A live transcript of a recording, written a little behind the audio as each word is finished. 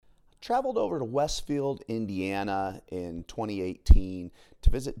traveled over to Westfield, Indiana in 2018 to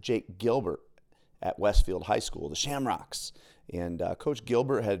visit Jake Gilbert at Westfield High School, the Shamrocks. And Coach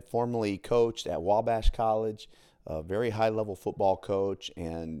Gilbert had formerly coached at Wabash College, a very high-level football coach,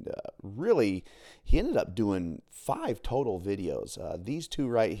 and really, he ended up doing 5 total videos. These 2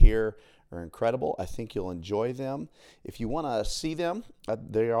 right here are incredible. I think you'll enjoy them. If you want to see them,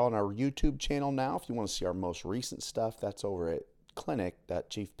 they're on our YouTube channel now. If you want to see our most recent stuff, that's over at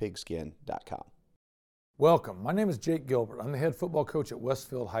clinic.chiefpigskin.com. Welcome. My name is Jake Gilbert. I'm the head football coach at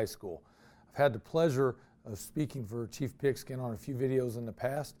Westfield High School. I've had the pleasure of speaking for Chief Pigskin on a few videos in the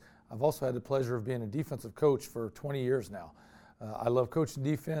past. I've also had the pleasure of being a defensive coach for 20 years now. I love coaching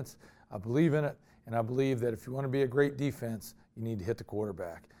defense. I believe in it, and I believe that if you want to be a great defense, you need to hit the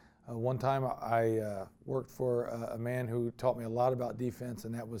quarterback. One time I worked for a man who taught me a lot about defense,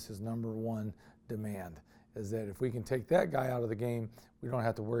 and that was his #1 demand, is that if we can take that guy out of the game, we don't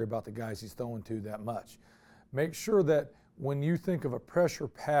have to worry about the guys he's throwing to that much. Make sure that when you think of a pressure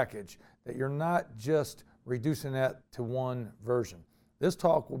package, that you're not just reducing that to one version. This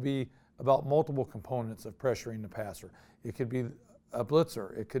talk will be about multiple components of pressuring the passer. It could be a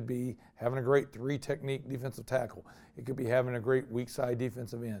blitzer. It could be having a great 3-technique defensive tackle. It could be having a great weak side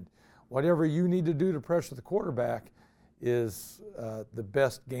defensive end. Whatever you need to do to pressure the quarterback is the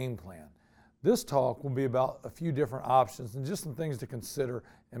best game plan. This talk will be about a few different options and just some things to consider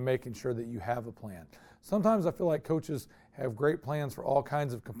in making sure that you have a plan. Sometimes I feel like coaches have great plans for all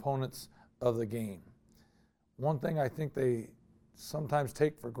kinds of components of the game. One thing I think they sometimes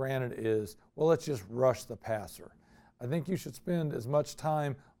take for granted is, well, let's just rush the passer. I think you should spend as much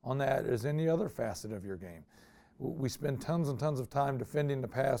time on that as any other facet of your game. We spend tons and tons of time defending the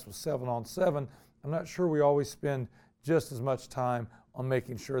pass with 7-on-7. I'm not sure we always spend just as much time on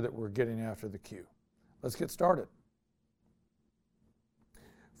making sure that we're getting after the cue. Let's get started.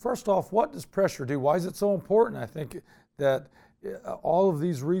 First off, what does pressure do? Why is it so important? I think that all of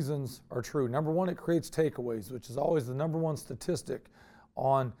these reasons are true. Number one, it creates takeaways, which is always the #1 statistic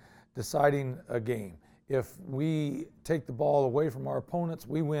on deciding a game. If we take the ball away from our opponents,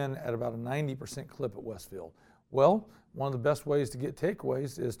 we win at about a 90% clip at Westfield. Well, one of the best ways to get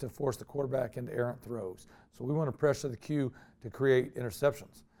takeaways is to force the quarterback into errant throws. So we want to pressure the cue to create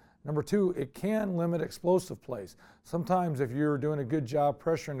interceptions. Number 2, it can limit explosive plays. Sometimes if you're doing a good job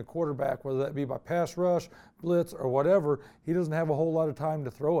pressuring the quarterback, whether that be by pass rush, blitz, or whatever, he doesn't have a whole lot of time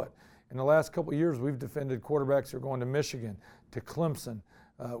to throw it. In the last couple of years, we've defended quarterbacks who are going to Michigan, to Clemson.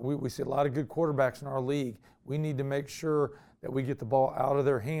 We see a lot of good quarterbacks in our league. We need to make sure that we get the ball out of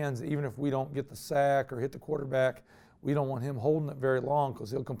their hands, even if we don't get the sack or hit the quarterback. We don't want him holding it very long because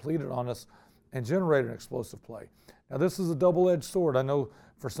he'll complete it on us and generate an explosive play. Now, this is a double-edged sword. I know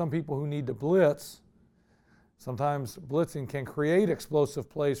for some people who need to blitz, sometimes blitzing can create explosive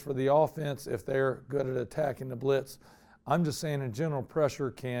plays for the offense if they're good at attacking the blitz. I'm just saying in general,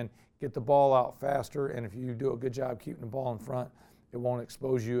 pressure can get the ball out faster, and if you do a good job keeping the ball in front, it won't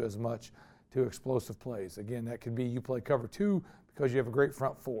expose you as much to explosive plays. Again, that could be you play cover 2 because you have a great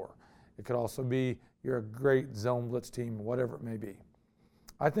front 4. It could also be you're a great zone blitz team, whatever it may be.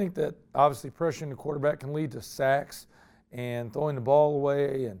 I think that obviously pressuring the quarterback can lead to sacks and throwing the ball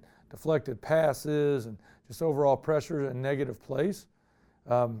away and deflected passes and just overall pressure and negative plays.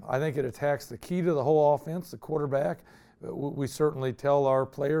 I think it attacks the key to the whole offense, the quarterback. We certainly tell our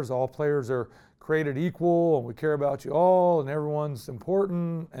players all players are created equal and we care about you all and everyone's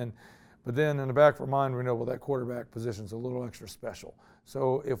important. But then in the back of our mind, we know, well, that quarterback position is a little extra special.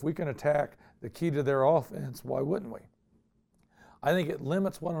 So if we can attack the key to their offense, why wouldn't we? I think it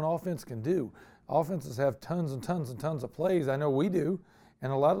limits what an offense can do. Offenses have tons and tons and tons of plays. I know we do.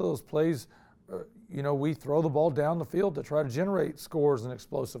 And a lot of those plays, we throw the ball down the field to try to generate scores and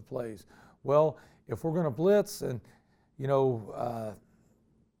explosive plays. Well, if we're going to blitz and,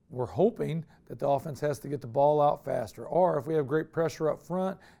 we're hoping that the offense has to get the ball out faster. Or if we have great pressure up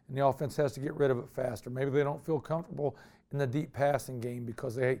front and the offense has to get rid of it faster. Maybe they don't feel comfortable in the deep passing game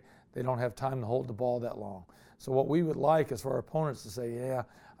because they don't have time to hold the ball that long. So what we would like is for our opponents to say, yeah,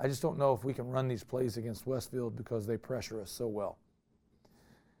 I just don't know if we can run these plays against Westfield because they pressure us so well.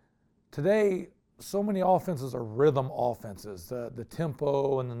 Today, so many offenses are rhythm offenses. The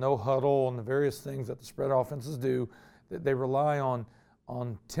tempo and the no huddle and the various things that the spread offenses do, that they rely on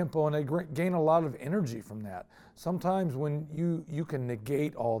tempo and they gain a lot of energy from that. Sometimes when you can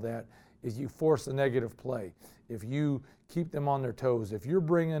negate all that is you force a negative play. If you keep them on their toes, if you're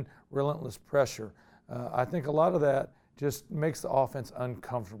bringing relentless pressure, I think a lot of that just makes the offense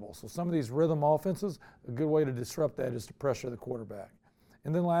uncomfortable. So some of these rhythm offenses, a good way to disrupt that is to pressure the quarterback.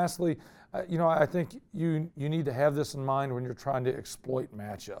 And then lastly, I think you need to have this in mind when you're trying to exploit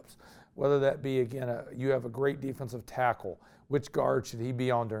matchups. whether that be, again, you have a great defensive tackle. Which guard should he be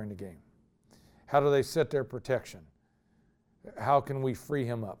on during the game? How do they set their protection? How can we free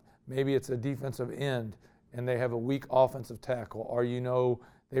him up? Maybe it's a defensive end and they have a weak offensive tackle, or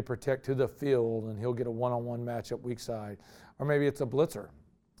they protect to the field and he'll get a one-on-one matchup weak side. Or maybe it's a blitzer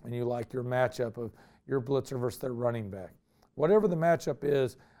and you like your matchup of your blitzer versus their running back. Whatever the matchup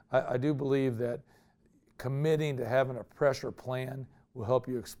is, I do believe that committing to having a pressure plan will help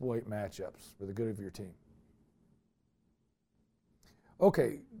you exploit matchups for the good of your team.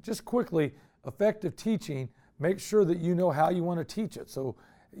 Okay, just quickly, effective teaching, make sure that you know how you want to teach it. So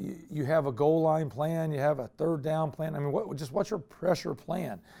you have a goal line plan, you have a third down plan. I mean, what's your pressure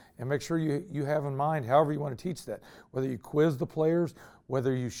plan? And make sure you have in mind however you want to teach that. Whether you quiz the players,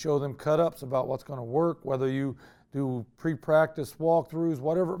 whether you show them cut-ups about what's going to work, whether you do pre-practice walkthroughs,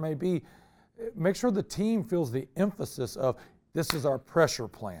 whatever it may be, make sure the team feels the emphasis of this is our pressure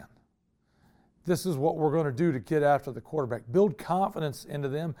plan. This is what we're going to do to get after the quarterback. Build confidence into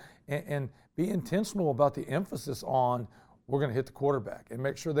them and be intentional about the emphasis on we're going to hit the quarterback, and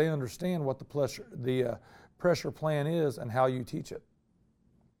make sure they understand what the pressure plan is and how you teach it.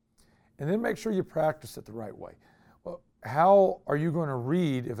 And then make sure you practice it the right way. Well, how are you going to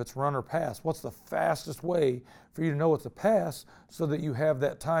read if it's run or pass? What's the fastest way for you to know it's a pass so that you have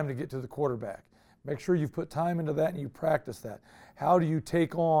that time to get to the quarterback? Make sure you've put time into that and you practice that. How do you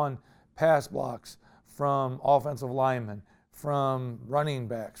take on pass blocks from offensive linemen, from running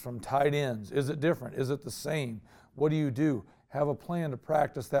backs, from tight ends? Is it different? Is it the same? What do you do? Have a plan to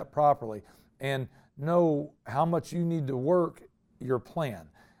practice that properly and know how much you need to work your plan.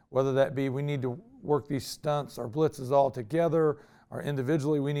 Whether that be we need to work these stunts or blitzes all together, or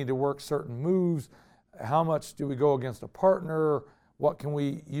individually we need to work certain moves. How much do we go against a partner? What can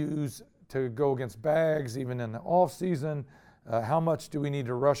we use to go against bags even in the off season? How much do we need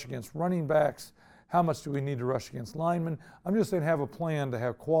to rush against running backs? How much do we need to rush against linemen? I'm just saying have a plan to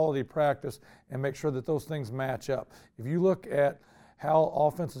have quality practice and make sure that those things match up. If you look at how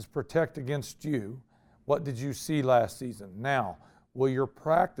offenses protect against you, what did you see last season? Now, will your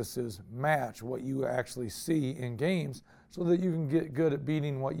practices match what you actually see in games so that you can get good at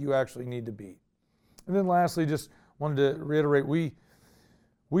beating what you actually need to beat? And then lastly, just wanted to reiterate,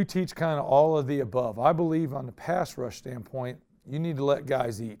 we teach kind of all of the above. I believe on the pass rush standpoint, you need to let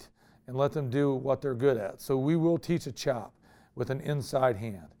guys eat and let them do what they're good at. So we will teach a chop with an inside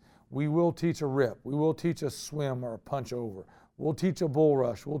hand. We will teach a rip. We will teach a swim or a punch over. We'll teach a bull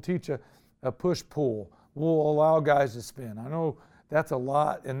rush. We'll teach a push-pull. We'll allow guys to spin. I know that's a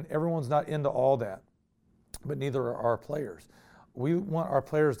lot, and everyone's not into all that, but neither are our players. We want our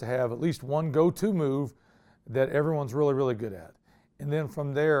players to have at least one go-to move that everyone's really, really good at. And then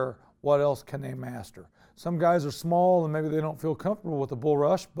from there, what else can they master? Some guys are small and maybe they don't feel comfortable with the bull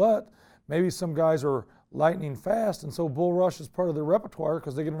rush, but maybe some guys are lightning fast, and so bull rush is part of their repertoire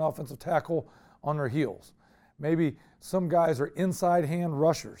because they get an offensive tackle on their heels. Maybe some guys are inside hand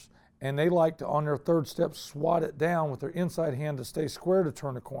rushers, and they like to, on their third step, swat it down with their inside hand to stay square to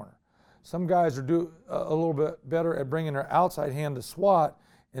turn the corner. Some guys are a little bit better at bringing their outside hand to swat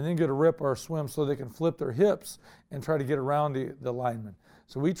and then get a rip or a swim so they can flip their hips and try to get around the lineman.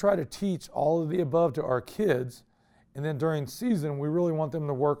 So we try to teach all of the above to our kids, and then during season, we really want them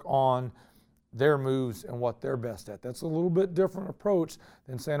to work on their moves and what they're best at. That's a little bit different approach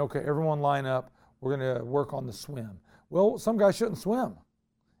than saying, okay, everyone line up, we're going to work on the swim. Well, some guys shouldn't swim,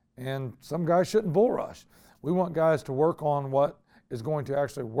 and some guys shouldn't bull rush. We want guys to work on what is going to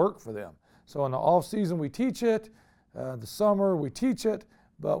actually work for them. So in the off season, we teach it. The summer, we teach it.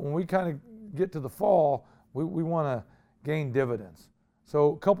 But when we kind of get to the fall, we want to gain dividends.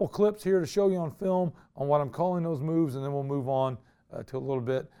 So a couple clips here to show you on film on what I'm calling those moves, and then we'll move on to a little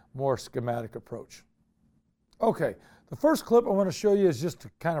bit more schematic approach. Okay, the first clip I want to show you is just to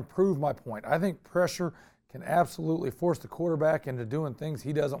kind of prove my point. I think pressure can absolutely force the quarterback into doing things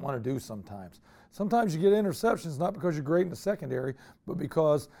he doesn't want to do sometimes. Sometimes you get interceptions not because you're great in the secondary, but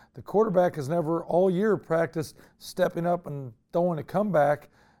because the quarterback has never all year practiced stepping up and throwing a comeback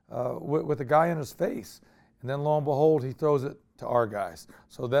with a guy in his face. And then lo and behold, he throws it to our guys.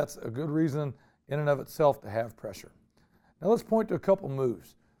 So that's a good reason in and of itself to have pressure. Now let's point to a couple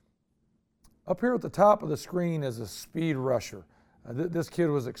moves. Up here at the top of the screen is a speed rusher. This kid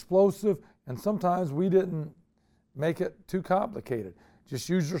was explosive, and sometimes we didn't make it too complicated. Just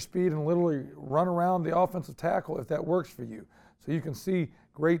use your speed and literally run around the offensive tackle if that works for you. So you can see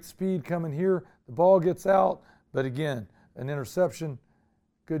great speed coming here. The ball gets out, but again, an interception.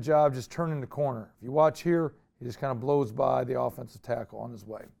 Good job just turning the corner. If you watch here, he just kind of blows by the offensive tackle on his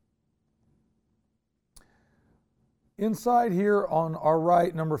way. Inside here on our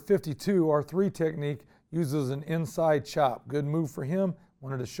right, number 52, our 3 technique uses an inside chop. Good move for him.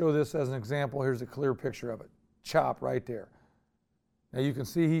 Wanted to show this as an example. Here's a clear picture of it. Chop right there. Now you can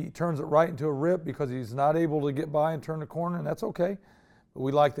see he turns it right into a rip because he's not able to get by and turn the corner, and that's okay. But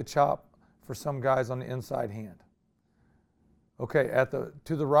we like the chop for some guys on the inside hand. Okay,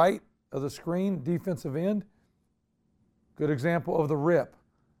 to the right of the screen, defensive end. Good example of the rip.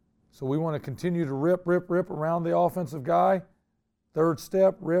 So we want to continue to rip around the offensive guy. Third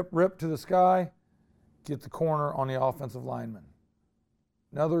step, rip to the sky. Get the corner on the offensive lineman.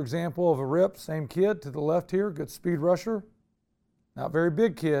 Another example of a rip, same kid to the left here, good speed rusher. Not very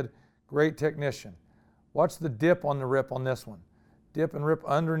big kid, great technician. Watch the dip on the rip on this one. Dip and rip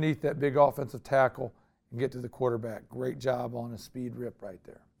underneath that big offensive tackle and get to the quarterback. Great job on a speed rip right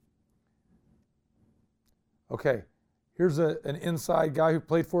there. Okay, here's an inside guy who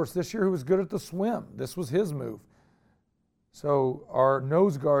played for us this year who was good at the swim. This was his move. So our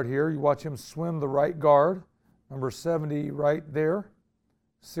nose guard here, you watch him swim the right guard, number 70 right there,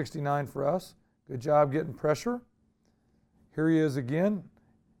 69 for us. Good job getting pressure. Here he is again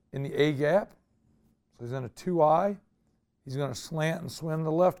in the A gap. So he's in a 2-eye. He's going to slant and swim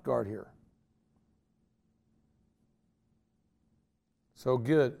the left guard here. So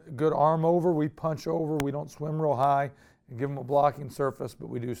good arm over. We punch over. We don't swim real high and give him a blocking surface, but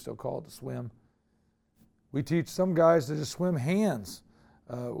we do still call it the swim. We teach some guys to just swim hands,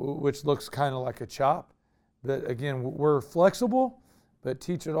 which looks kind of like a chop. But again, we're flexible, but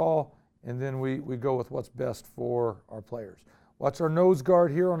teach it all, and then we go with what's best for our players. Watch our nose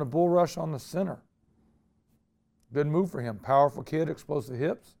guard here on a bull rush on the center. Good move for him. Powerful kid, explosive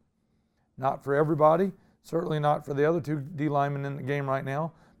hips. Not for everybody. Certainly not for the other 2 D linemen in the game right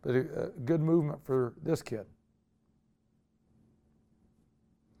now, but a good movement for this kid.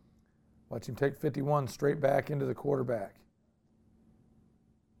 Watch him take 51 straight back into the quarterback.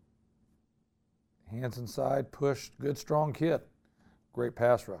 Hands inside, push, good strong kid. Great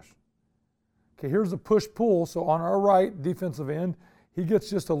pass rush. Okay, here's the push-pull. So on our right, defensive end, he gets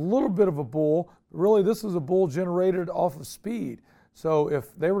just a little bit of a bull. Really, this is a bull generated off of speed. So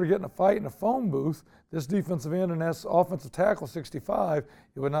if they were to get in a fight in a phone booth, this defensive end and this offensive tackle 65,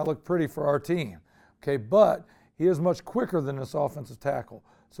 it would not look pretty for our team. Okay, but he is much quicker than this offensive tackle.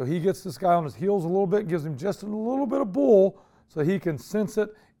 So he gets this guy on his heels a little bit, gives him just a little bit of bull so he can sense it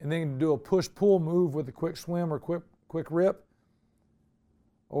and then do a push-pull move with a quick swim or quick rip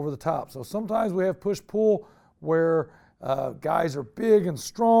over the top. So sometimes we have push-pull where guys are big and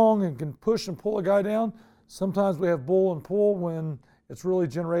strong and can push and pull a guy down. Sometimes we have bull and pull when it's really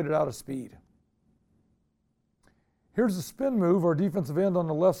generated out of speed. Here's the spin move. Our defensive end on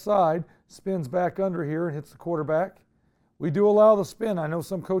the left side spins back under here and hits the quarterback. We do allow the spin. I know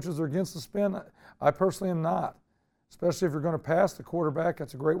some coaches are against the spin. I personally am not. Especially if you're going to pass the quarterback,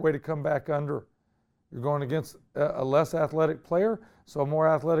 that's a great way to come back under. You're going against a less athletic player, so a more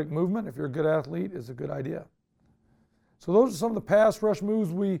athletic movement, if you're a good athlete, is a good idea. So those are some of the pass rush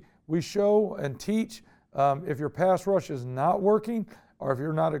moves we show and teach. If your pass rush is not working, or if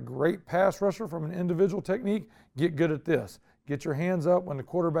you're not a great pass rusher from an individual technique, get good at this. Get your hands up when the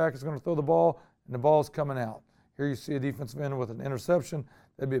quarterback is going to throw the ball and the ball is coming out. Here you see a defensive end with an interception.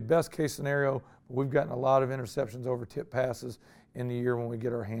 That'd be a best case scenario, but we've gotten a lot of interceptions over tip passes in the year when we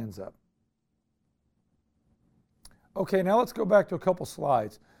get our hands up. Okay, now let's go back to a couple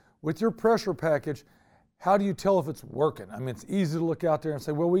slides. With your pressure package, how do you tell if it's working? I mean, it's easy to look out there and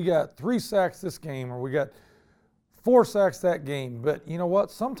say, well, we got 3 sacks this game, or we got 4 sacks that game. But you know what?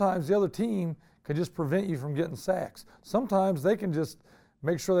 Sometimes the other team can just prevent you from getting sacks. Sometimes they can just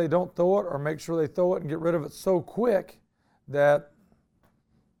make sure they don't throw it, or make sure they throw it and get rid of it so quick that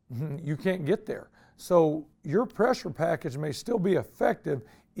you can't get there. So your pressure package may still be effective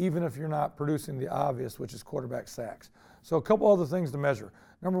even if you're not producing the obvious, which is quarterback sacks. So a couple other things to measure.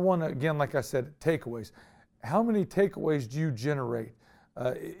 Number one, again, like I said, takeaways. How many takeaways do you generate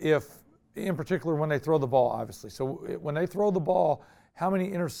in particular when they throw the ball, obviously. So when they throw the ball, how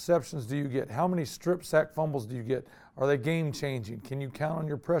many interceptions do you get? How many strip sack fumbles do you get? Are they game changing? Can you count on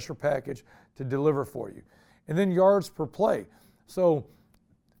your pressure package to deliver for you? And then yards per play. So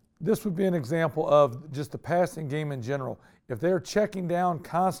this would be an example of just the passing game in general. If they're checking down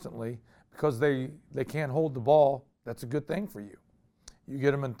constantly because they can't hold the ball, that's a good thing for you. You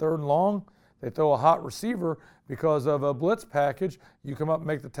get them in 3rd and long, they throw a hot receiver because of a blitz package, you come up and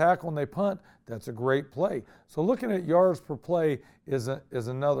make the tackle and they punt, that's a great play. So looking at yards per play is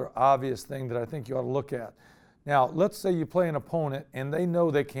another obvious thing that I think you ought to look at. Now, let's say you play an opponent and they know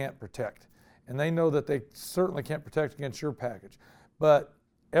they can't protect, and they know that they certainly can't protect against your package. But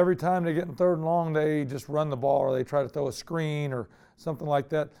every time they get in third and long, they just run the ball or they try to throw a screen or something like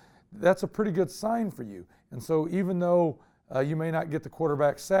that, that's a pretty good sign for you. And so even though you may not get the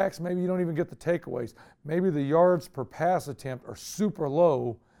quarterback sacks, maybe you don't even get the takeaways, maybe the yards per pass attempt are super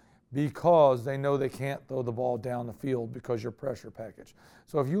low because they know they can't throw the ball down the field because your pressure package.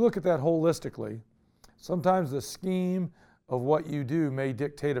 So if you look at that holistically, sometimes the scheme of what you do may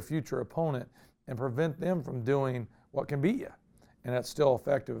dictate a future opponent and prevent them from doing what can beat you. And that's still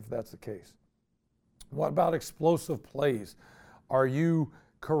effective if that's the case. What about explosive plays? Are you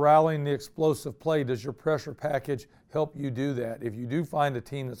corralling the explosive play? Does your pressure package help you do that? If you do find a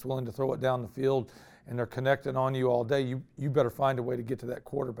team that's willing to throw it down the field and they're connected on you all day, you better find a way to get to that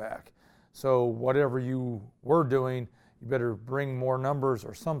quarterback. So whatever you were doing, you better bring more numbers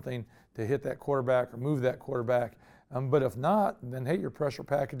or something to hit that quarterback or move that quarterback. But if not, then hey, your pressure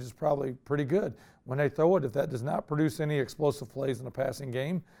package is probably pretty good. When they throw it, if that does not produce any explosive plays in a passing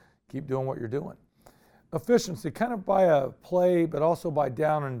game, keep doing what you're doing. Efficiency, kind of by a play, but also by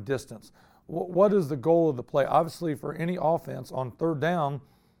down and distance. What is the goal of the play? Obviously, for any offense on third down,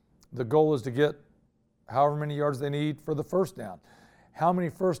 the goal is to get however many yards they need for the first down. How many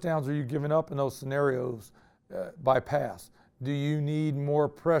first downs are you giving up in those scenarios by pass? Do you need more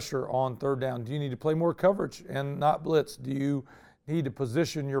pressure on third down? Do you need to play more coverage and not blitz? Do you need to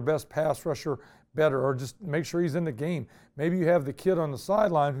position your best pass rusher better or just make sure he's in the game? Maybe you have the kid on the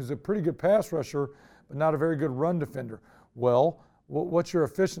sideline who's a pretty good pass rusher but not a very good run defender. Well, what's your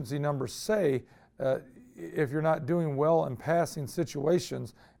efficiency numbers say? If you're not doing well in passing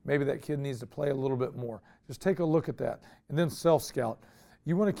situations, maybe that kid needs to play a little bit more. Just take a look at that. And then self-scout.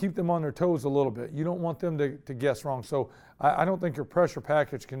 You want to keep them on their toes a little bit. You don't want them to guess wrong. So I don't think your pressure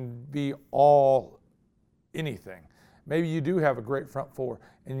package can be all anything. Maybe you do have a great front four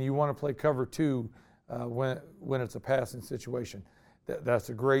and you want to play cover two when it's a passing situation. That's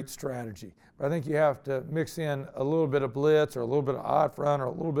a great strategy. But I think you have to mix in a little bit of blitz or a little bit of odd front or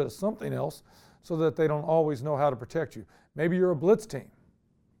a little bit of something else so that they don't always know how to protect you. Maybe you're a blitz team.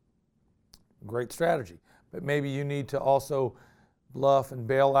 Great strategy. But maybe you need to also bluff and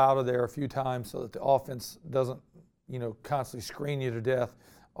bail out of there a few times so that the offense doesn't, constantly screen you to death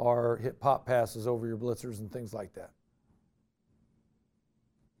or hit pop passes over your blitzers and things like that.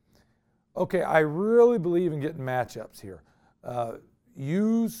 Okay, I really believe in getting matchups here.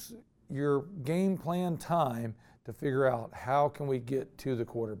 Use your game plan time to figure out how can we get to the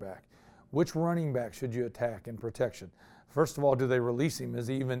quarterback. Which running back should you attack in protection? First of all, do they release him? Is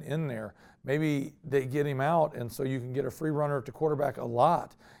he even in there? Maybe they get him out, and so you can get a free runner at the quarterback a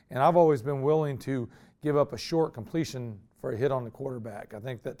lot. And I've always been willing to give up a short completion for a hit on the quarterback. I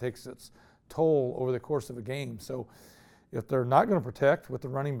think that takes its toll over the course of a game. So if they're not going to protect with the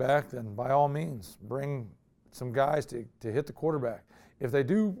running back, then by all means, bring some guys to hit the quarterback. If they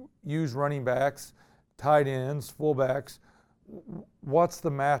do use running backs, tight ends, fullbacks, what's the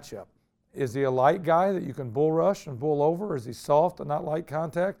matchup? Is he a light guy that you can bull rush and bull over? Is he soft and not light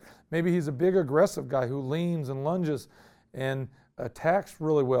contact? Maybe he's a big aggressive guy who leans and lunges and attacks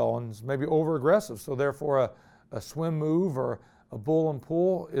really well and is maybe over aggressive. So therefore a swim move or a bull and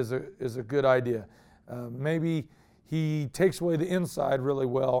pull is a good idea. Maybe he takes away the inside really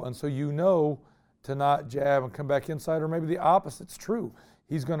well, and so you know to not jab and come back inside, or maybe the opposite's true.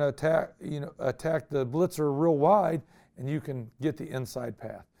 He's going to attack the blitzer real wide, and you can get the inside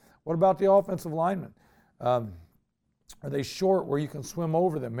path. What about the offensive linemen? Are they short where you can swim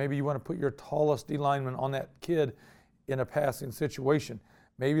over them? Maybe you want to put your tallest D lineman on that kid in a passing situation.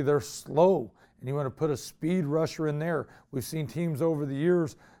 Maybe they're slow and you want to put a speed rusher in there. We've seen teams over the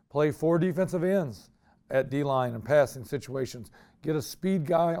years play 4 defensive ends at D-line and passing situations. Get a speed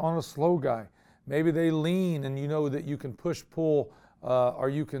guy on a slow guy. Maybe they lean and you know that you can push, pull, or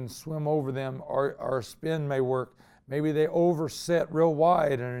you can swim over them, or a spin may work. Maybe they overset real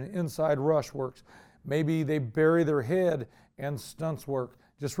wide and an inside rush works. Maybe they bury their head and stunts work.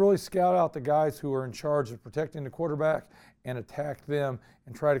 Just really scout out the guys who are in charge of protecting the quarterback and attack them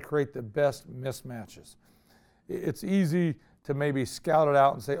and try to create the best mismatches. It's easy to maybe scout it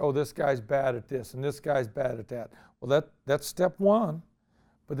out and say, oh, this guy's bad at this and this guy's bad at that. Well, that's step one.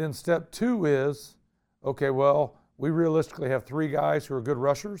 But then step 2 is, okay, well, we realistically have 3 guys who are good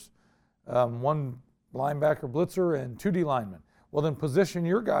rushers, 1 linebacker blitzer and 2 D linemen. Well, then position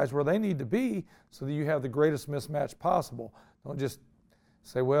your guys where they need to be so that you have the greatest mismatch possible. Don't just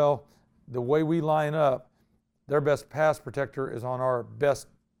say, well, the way we line up, their best pass protector is on our best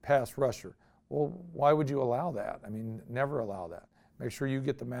pass rusher. Well, why would you allow that? I mean, never allow that. Make sure you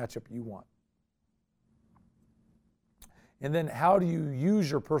get the matchup you want. And then how do you use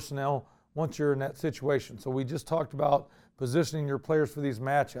your personnel once you're in that situation? So we just talked about positioning your players for these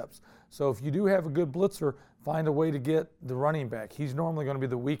matchups. So if you do have a good blitzer, find a way to get the running back. He's normally going to be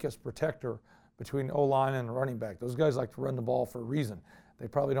the weakest protector between O-line and the running back. Those guys like to run the ball for a reason. They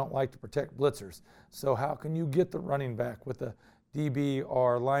probably don't like to protect blitzers. So how can you get the running back with a DB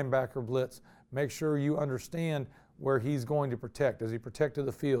or linebacker blitz? Make sure you understand where he's going to protect. Does he protect to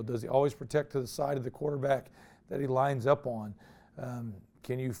the field? Does he always protect to the side of the quarterback that he lines up on?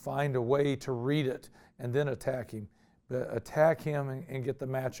 Can you find a way to read it and then attack him? Attack him and get the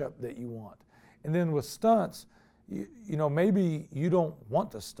matchup that you want. And then with stunts, you know, maybe you don't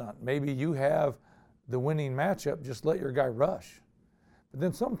want to stunt. Maybe you have the winning matchup, just let your guy rush. But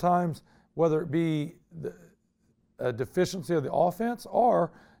then sometimes, whether it be a deficiency of the offense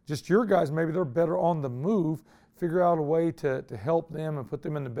or just your guys, maybe they're better on the move, figure out a way to help them and put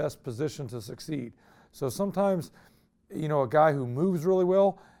them in the best position to succeed. So sometimes, you know, a guy who moves really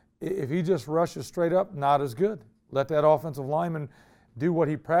well, if he just rushes straight up, not as good. Let that offensive lineman do what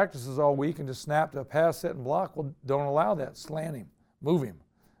he practices all week and just snap to a pass, set, and block. Well, don't allow that. Slant him. Move him.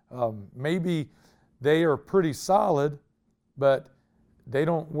 Maybe they are pretty solid, but they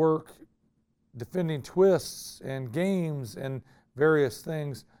don't work defending twists and games and various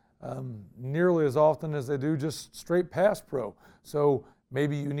things nearly as often as they do just straight pass pro. So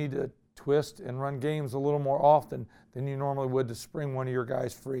maybe you need to twist and run games a little more often than you normally would to spring one of your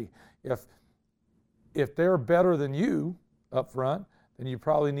guys free. If they're better than you up front, then you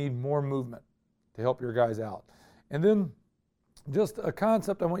probably need more movement to help your guys out. And then just a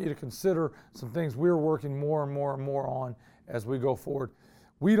concept I want you to consider, some things we're working more and more and more on as we go forward.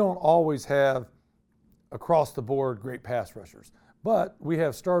 We don't always have across the board great pass rushers, but we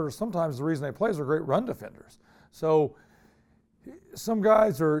have starters. Sometimes the reason they play is they're great run defenders. So some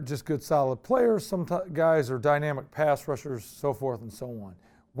guys are just good solid players, some guys are dynamic pass rushers, so forth and so on.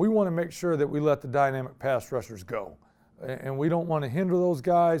 We want to make sure that we let the dynamic pass rushers go. And we don't want to hinder those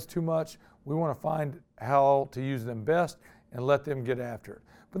guys too much. We want to find how to use them best and let them get after it.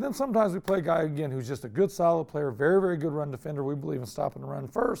 But then sometimes we play a guy, again, who's just a good, solid player, very, very good run defender. We believe in stopping the run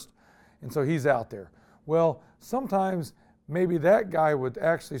first, and so he's out there. Well, sometimes maybe that guy would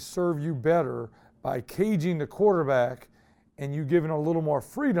actually serve you better by caging the quarterback and you giving a little more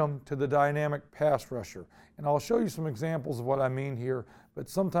freedom to the dynamic pass rusher. And I'll show you some examples of what I mean here, but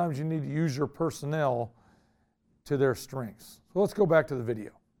sometimes you need to use your personnel to their strengths. So let's go back to the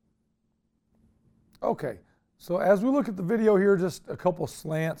video. Okay, so as we look at the video here, just a couple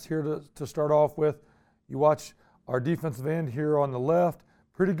slants here to start off with. You watch our defensive end here on the left,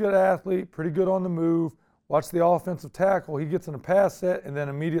 pretty good athlete, pretty good on the move. Watch the offensive tackle. He gets in a pass set and then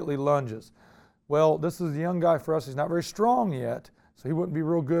immediately lunges. Well, this is a young guy for us. He's not very strong yet, so he wouldn't be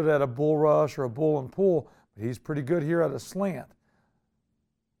real good at a bull rush or a bull and pull, but he's pretty good here at a slant.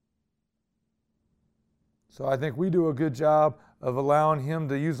 So I think we do a good job of allowing him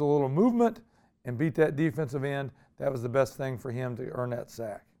to use a little movement and beat that defensive end. That was the best thing for him to earn that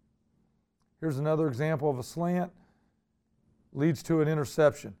sack. Here's another example of a slant. Leads to an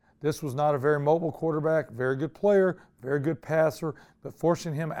interception. This was not a very mobile quarterback, very good player, very good passer, but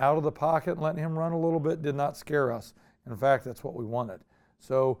forcing him out of the pocket and letting him run a little bit did not scare us. In fact, that's what we wanted.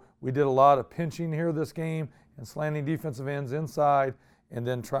 So we did a lot of pinching here this game and slanting defensive ends inside and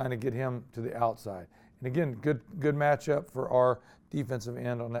then trying to get him to the outside. And again, good matchup for our defensive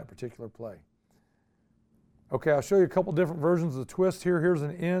end on that particular play. Okay, I'll show you a couple different versions of the twist here. Here's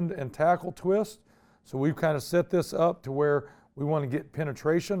an end and tackle twist. So we've kind of set this up to where we want to get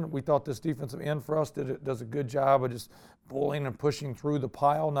penetration. We thought this defensive end for us does a good job of just bullying and pushing through the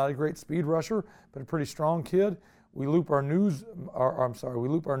pile. Not a great speed rusher, but a pretty strong kid. We loop our nose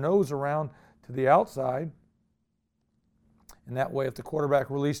around to the outside. And that way, if the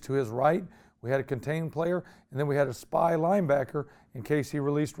quarterback released to his right, we had a contained player, and then we had a spy linebacker in case he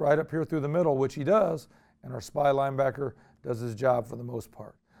released right up here through the middle, which he does, and our spy linebacker does his job for the most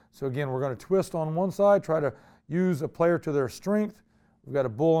part. So again, we're going to twist on one side, try to use a player to their strength. We've got a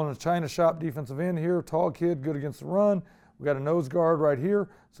bull and a china shop defensive end here, tall kid, good against the run. We've got a nose guard right here.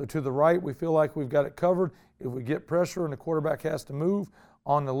 So to the right, we feel like we've got it covered. If we get pressure and the quarterback has to move,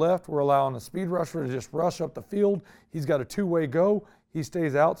 on the left, we're allowing the speed rusher to just rush up the field. He's got a two-way go. He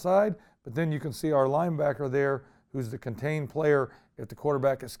stays outside, but then you can see our linebacker there who's the contained player if the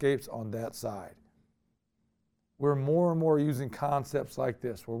quarterback escapes on that side. We're more and more using concepts like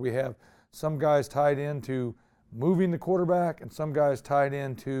this where we have some guys tied into moving the quarterback and some guys tied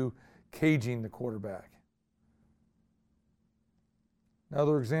into caging the quarterback.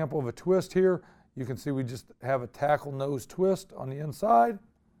 Another example of a twist here, you can see we just have a tackle nose twist on the inside.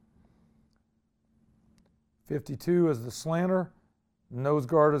 52 is the slanter. The nose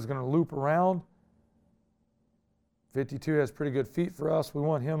guard is going to loop around. 52 has pretty good feet for us. We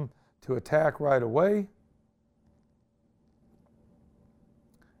want him to attack right away.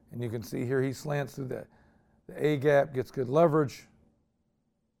 And you can see here he slants through the A gap, gets good leverage,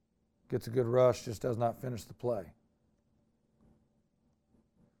 gets a good rush, just does not finish the play.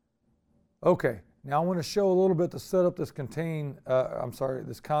 Okay, now I want to show a little bit to set up this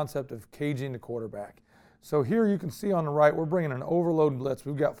this concept of caging the quarterback. So here you can see on the right, we're bringing an overload blitz.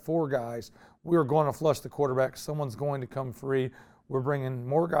 We've got 4 guys. We are going to flush the quarterback. Someone's going to come free. We're bringing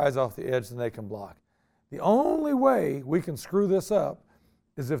more guys off the edge than they can block. The only way we can screw this up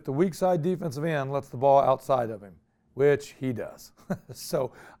is if the weak side defensive end lets the ball outside of him, which he does.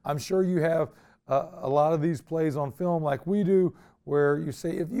 So I'm sure you have a lot of these plays on film like we do, where you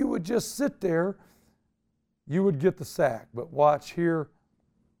say, if you would just sit there, you would get the sack. But watch here,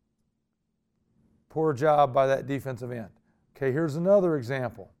 poor job by that defensive end. Okay, here's another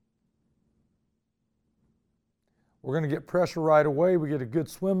example. We're going to get pressure right away. We get a good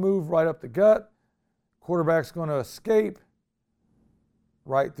swim move right up the gut. Quarterback's going to escape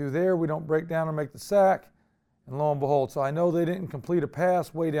right through there. We don't break down or make the sack. And lo and behold, so I know they didn't complete a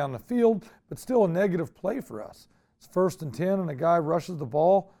pass way down the field, but still a negative play for us. It's 1st and 10, and a guy rushes the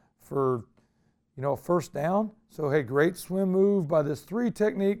ball for, a first down. So, hey, great swim move by this 3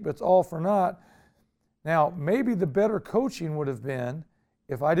 technique, but it's all for naught. Now, maybe the better coaching would have been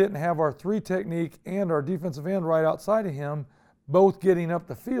if I didn't have our 3 technique and our defensive end right outside of him, both getting up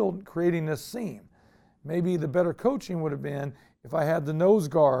the field, creating this seam. Maybe the better coaching would have been if I had the nose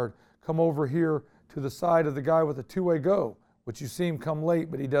guard come over here to the side of the guy with a 2-way go, which you see him come late,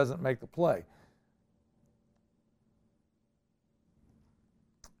 but he doesn't make the play.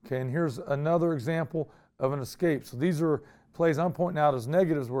 Okay, and here's another example of an escape. So these are plays I'm pointing out as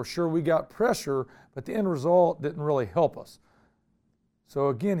negatives where sure we got pressure, but the end result didn't really help us. So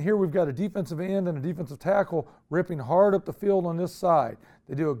again, here we've got a defensive end and a defensive tackle ripping hard up the field on this side.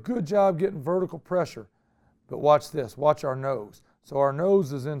 They do a good job getting vertical pressure. But watch this, watch our nose. So our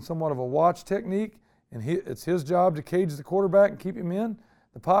nose is in somewhat of a watch technique, and it's his job to cage the quarterback and keep him in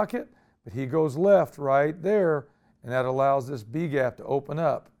the pocket, but he goes left right there, and that allows this B gap to open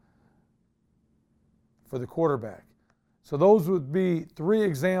up for the quarterback. So those would be 3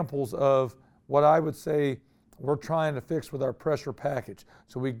 examples of what I would say we're trying to fix with our pressure package.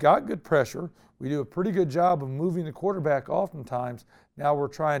 So we got good pressure. We do a pretty good job of moving the quarterback oftentimes. Now we're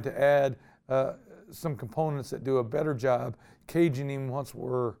trying to add some components that do a better job caging him once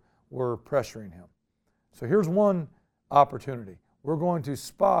we're pressuring him. So here's one opportunity. We're going to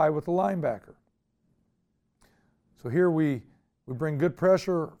spy with the linebacker. So here we bring good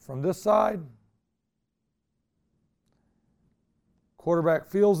pressure from this side. Quarterback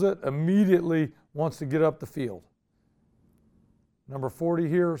feels it, immediately wants to get up the field. Number 40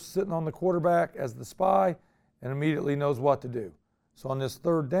 here sitting on the quarterback as the spy and immediately knows what to do. So on this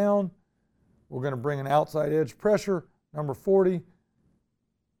 3rd down, we're going to bring an outside edge pressure. Number 40,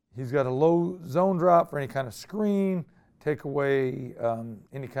 he's got a low zone drop for any kind of screen, take away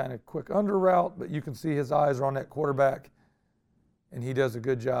any kind of quick under route, but you can see his eyes are on that quarterback, and he does a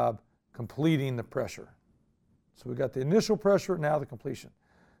good job completing the pressure. So we got the initial pressure, now the completion.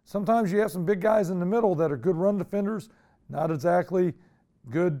 Sometimes you have some big guys in the middle that are good run defenders, not exactly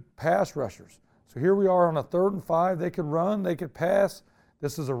good pass rushers. So here we are on a 3rd and 5. They could run, they could pass.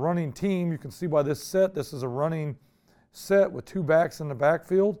 This is a running team. You can see by this set, this is a running set with 2 backs in the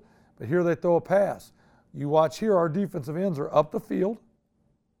backfield, but here they throw a pass. You watch here, our defensive ends are up the field.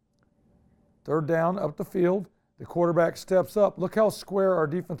 3rd down, up the field. The quarterback steps up. Look how square our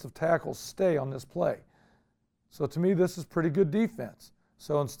defensive tackles stay on this play. So to me, this is pretty good defense.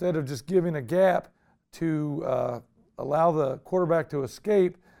 So instead of just giving a gap to allow the quarterback to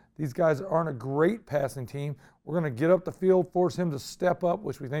escape, these guys aren't a great passing team. We're going to get up the field, force him to step up,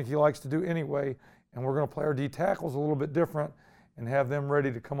 which we think he likes to do anyway, and we're going to play our D tackles a little bit different and have them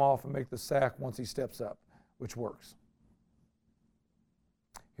ready to come off and make the sack once he steps up, which works.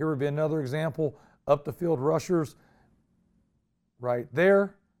 Here would be another example, up the field rushers right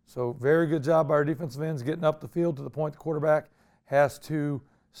there. So very good job by our defensive ends getting up the field to the point the quarterback has to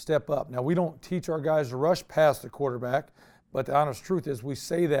step up. Now, we don't teach our guys to rush past the quarterback, but the honest truth is we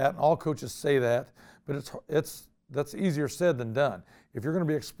say that, and all coaches say that, but that's easier said than done. If you're going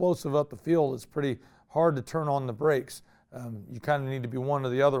to be explosive up the field, it's pretty hard to turn on the brakes. You kind of need to be one or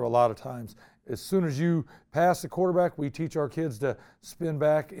the other a lot of times. As soon as you pass the quarterback, we teach our kids to spin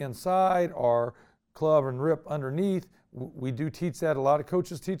back inside or club and rip underneath. We do teach that. A lot of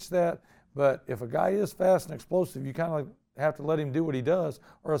coaches teach that. But if a guy is fast and explosive, you kind of have to let him do what he does,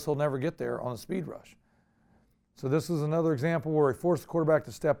 or else he'll never get there on a speed rush. So this is another example where he forced the quarterback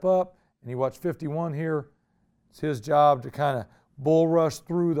to step up, and you watch 51 here, It's his job to kind of bull rush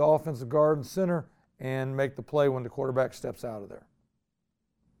through the offensive guard and center and make the play when the quarterback steps out of there.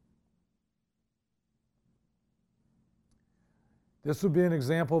 This would be an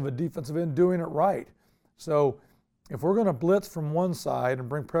example of a defensive end doing it right. So if we're going to blitz from one side and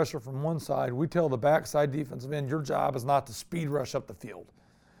bring pressure from one side, we tell the backside defensive end, your job is not to speed rush up the field.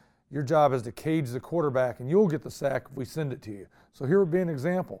 Your job is to cage the quarterback, and you'll get the sack if we send it to you. So here would be an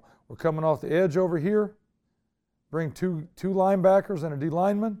example. We're coming off the edge over here, bring two linebackers and a D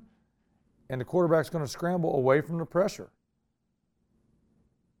lineman, and the quarterback's going to scramble away from the pressure.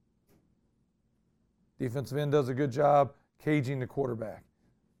 Defensive end does a good job caging the quarterback.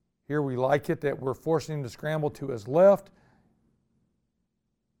 Here we like it that we're forcing him to scramble to his left.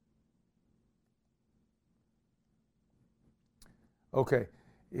 Okay,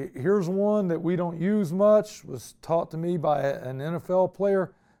 here's one that we don't use much, was taught to me by an NFL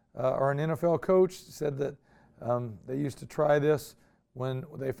player or an NFL coach. He said that they used to try this when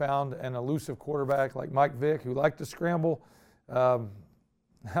they found an elusive quarterback like Mike Vick who liked to scramble. I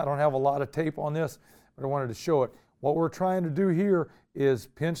don't have a lot of tape on this, but I wanted to show it. What we're trying to do here is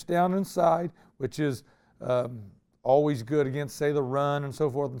pinch down inside, which is always good against, say, the run and so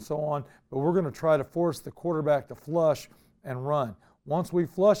forth and so on. But we're going to try to force the quarterback to flush and run. Once we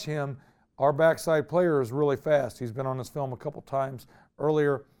flush him, our backside player is really fast. He's been on this film a couple times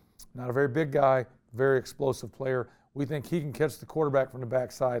earlier. Not a very big guy, very explosive player. We think he can catch the quarterback from the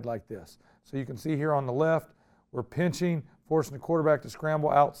backside like this. So you can see here on the left, we're pinching, forcing the quarterback to scramble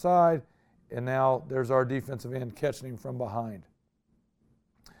outside, and now there's our defensive end catching him from behind.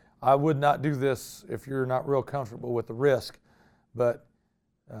 I would not do this if you're not real comfortable with the risk, but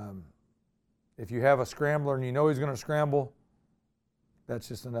if you have a scrambler and you know he's going to scramble, that's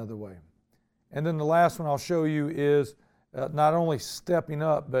just another way. And then the last one I'll show you is not only stepping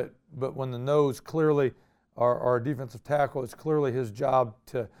up, but when the nose clearly, our defensive tackle, it's clearly his job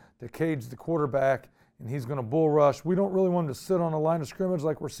to cage the quarterback, and he's going to bull rush. We don't really want him to sit on the line of scrimmage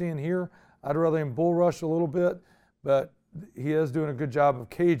like we're seeing here. I'd rather him bull rush a little bit, but he is doing a good job of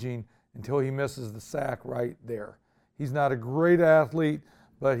caging until he misses the sack right there. He's not a great athlete,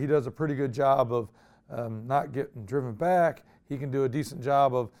 but he does a pretty good job of not getting driven back. He can do a decent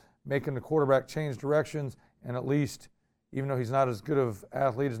job of making the quarterback change directions, and at least, even though he's not as good of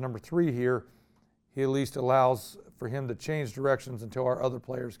athlete as number 3 here, he at least allows for him to change directions until our other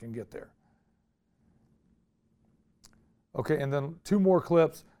players can get there. Okay, and then 2 more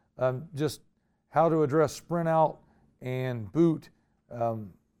clips, just how to address sprint out and boot.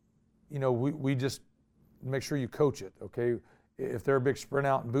 We just make sure you coach it, okay? If they're a big sprint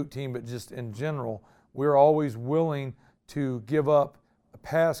out and boot team, but just in general, we're always willing to give up a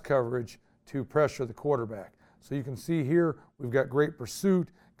pass coverage to pressure the quarterback. So you can see here, we've got great pursuit.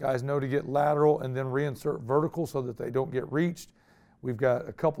 Guys know to get lateral and then reinsert vertical so that they don't get reached. We've got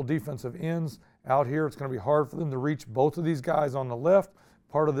a couple defensive ends out here. It's going to be hard for them to reach both of these guys on the left.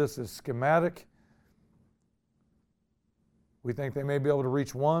 Part of this is schematic. We think they may be able to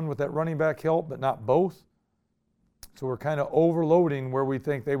reach one with that running back help, but not both. So we're kind of overloading where we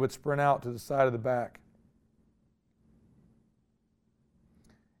think they would sprint out to the side of the back.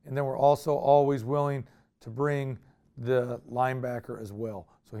 And then we're also always willing to bring the linebacker as well.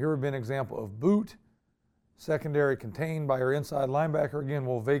 So here would be an example of boot, secondary contained by our inside linebacker. Again,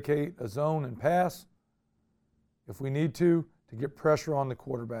 we'll vacate a zone and pass if we need to get pressure on the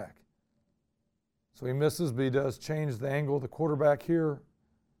quarterback. So he misses, but he does change the angle of the quarterback here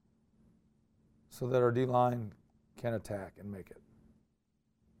so that our D-line can attack and make it.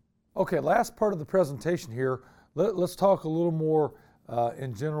 Okay, last part of the presentation here, let's talk a little more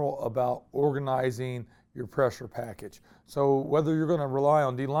in general about organizing your pressure package. So whether you're going to rely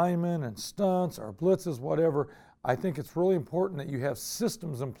on D linemen and stunts or blitzes, whatever, I think it's really important that you have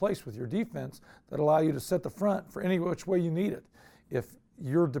systems in place with your defense that allow you to set the front for any which way you need it. If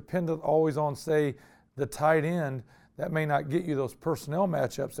you're dependent always on, say, the tight end, that may not get you those personnel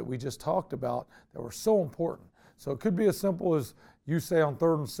matchups that we just talked about that were so important. So it could be as simple as you say on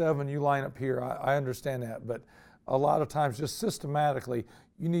 3rd and 7, you line up here. I understand that, but a lot of times just systematically,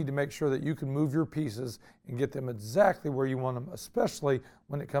 you need to make sure that you can move your pieces and get them exactly where you want them, especially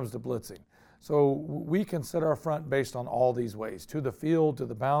when it comes to blitzing. So we can set our front based on all these ways, to the field, to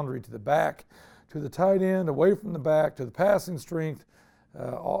the boundary, to the back, to the tight end, away from the back, to the passing strength,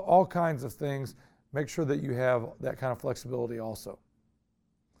 all kinds of things. Make sure that you have that kind of flexibility also.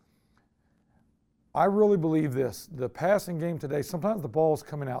 I really believe this. The passing game today, sometimes the ball is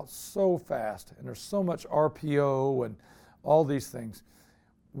coming out so fast and there's so much RPO and all these things.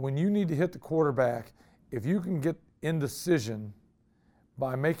 When you need to hit the quarterback, if you can get indecision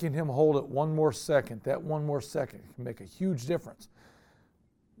by making him hold it one more second. That one more second can make a huge difference.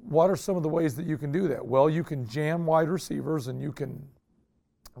 What are some of the ways that you can do that? Well, you can jam wide receivers and you can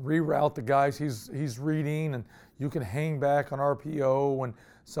reroute the guys he's reading, and you can hang back on RPO and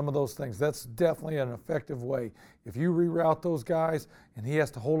some of those things. That's definitely an effective way. If you reroute those guys and he has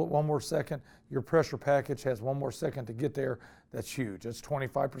to hold it one more second, your pressure package has one more second to get there. That's huge. That's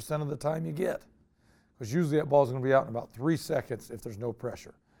 25% of the time you get, because usually that ball is going to be out in about 3 seconds if there's no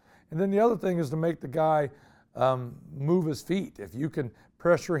pressure. And then the other thing is to make the guy move his feet. If you can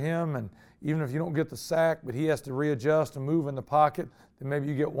pressure him, and even if you don't get the sack, but he has to readjust and move in the pocket, then maybe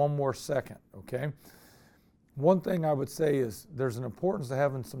you get one more second, okay? One thing I would say is there's an importance to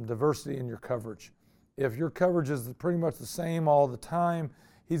having some diversity in your coverage. If your coverage is pretty much the same all the time,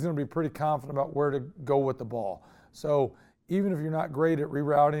 he's going to be pretty confident about where to go with the ball. So even if you're not great at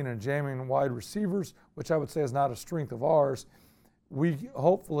rerouting and jamming wide receivers, which I would say is not a strength of ours, we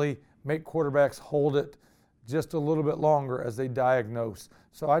hopefully make quarterbacks hold it just a little bit longer as they diagnose.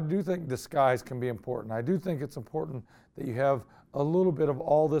 So I do think disguise can be important. I do think it's important that you have a little bit of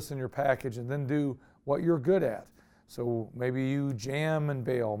all this in your package and then do what you're good at. So maybe you jam and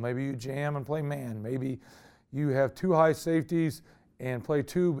bail. Maybe you jam and play man. Maybe you have 2 high safeties and play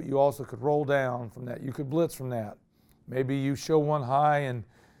 2, but you also could roll down from that. You could blitz from that. Maybe you show 1 high and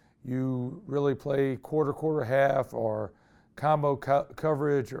you really play quarter, half, or combo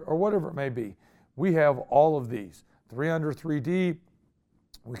coverage, or whatever it may be. We have all of these. 3 under, 3 deep.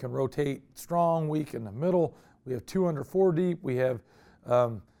 We can rotate strong, weak in the middle. We have 2 under, 4 deep. We have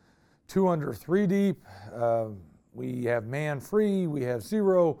 2 under, 3 deep. We have man free. We have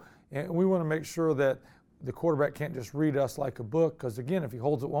 0. And we want to make sure that the quarterback can't just read us like a book, because again, if he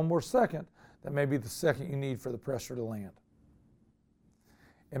holds it one more second, that may be the second you need for the pressure to land.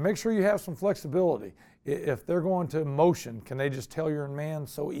 And make sure you have some flexibility. If they're going to motion, can they just tell you're in man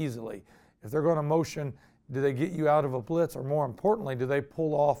so easily? If they're going to motion, do they get you out of a blitz? Or more importantly, do they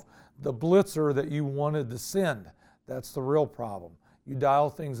pull off the blitzer that you wanted to send? That's the real problem. You dial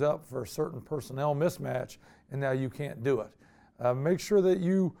things up for a certain personnel mismatch, and now you can't do it. Make sure that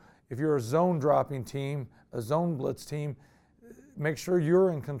if you're a zone dropping team, a zone blitz team, make sure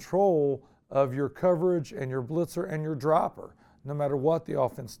you're in control of your coverage and your blitzer and your dropper, no matter what the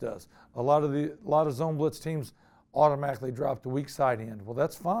offense does. A lot of zone blitz teams automatically drop the weak side end. Well,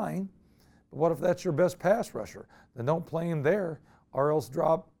 that's fine, but what if that's your best pass rusher? Then don't play him there, or else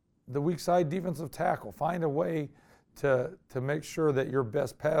drop the weak side defensive tackle. Find a way to make sure that your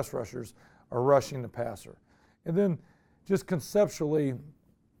best pass rushers are rushing the passer. And then just conceptually,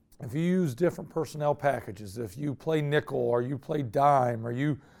 if you use different personnel packages, if you play nickel or you play dime or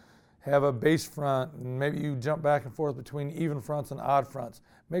you have a base front and maybe you jump back and forth between even fronts and odd fronts,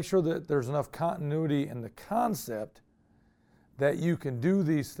 make sure that there's enough continuity in the concept that you can do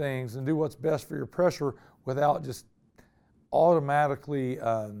these things and do what's best for your pressure without just automatically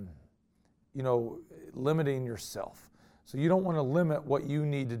limiting yourself. So you don't want to limit what you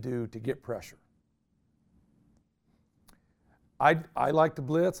need to do to get pressure. I like to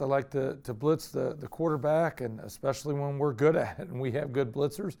blitz. I like to blitz the quarterback, and especially when we're good at it and we have good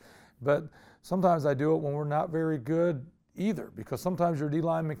blitzers. But sometimes I do it when we're not very good either, because sometimes your D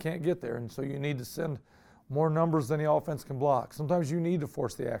lineman can't get there, and so you need to send more numbers than the offense can block. Sometimes you need to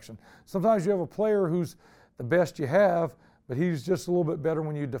force the action. Sometimes you have a player who's the best you have, but he's just a little bit better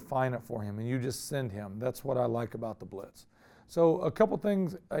when you define it for him and you just send him. That's what I like about the blitz. So a couple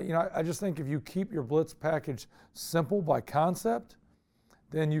things, I just think if you keep your blitz package simple by concept,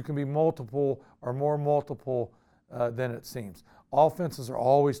 then you can be multiple or more multiple than it seems. Offenses are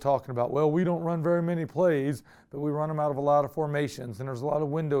always talking about, well, we don't run very many plays, but we run them out of a lot of formations, and there's a lot of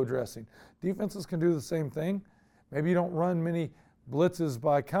window dressing. Defenses can do the same thing. Maybe you don't run many blitzes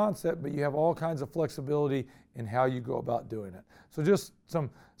by concept, but you have all kinds of flexibility in how you go about doing it. So just some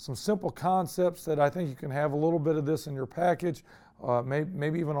simple concepts that I think you can have a little bit of this in your package,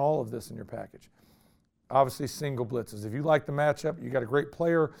 maybe even all of this in your package. Obviously, single blitzes. If you like the matchup, you got a great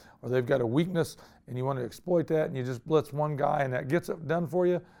player, or they've got a weakness, and you want to exploit that, and you just blitz one guy, and that gets it done for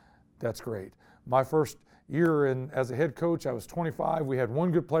you, that's great. My first year as a head coach, I was 25. We had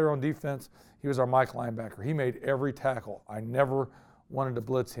one good player on defense. He was our Mike linebacker. He made every tackle. I never wanted to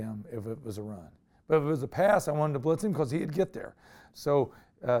blitz him if it was a run. But if it was a pass, I wanted to blitz him because he'd get there. So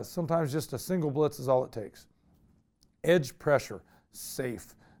sometimes just a single blitz is all it takes. Edge pressure, safe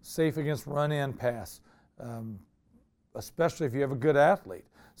against run and pass. Especially if you have a good athlete.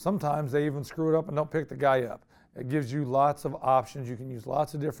 Sometimes they even screw it up and don't pick the guy up. It gives you lots of options. You can use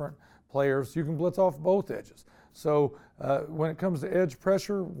lots of different players. You can blitz off both edges. So when it comes to edge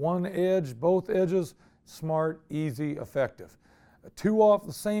pressure, one edge, both edges, smart, easy, effective. Two off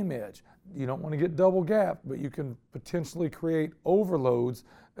the same edge. You don't want to get double gapped, but you can potentially create overloads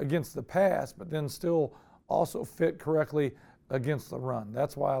against the pass, but then still also fit correctly against the run.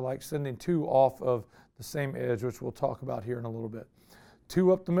 That's why I like sending two off of the same edge, which we'll talk about here in a little bit.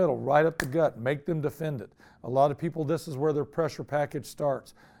 Two up the middle, right up the gut, make them defend it. A lot of people, this is where their pressure package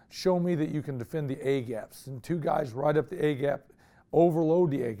starts. Show me that you can defend the A gaps. And two guys right up the A gap,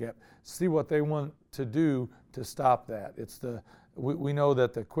 overload the A gap. See what they want to do to stop that. We know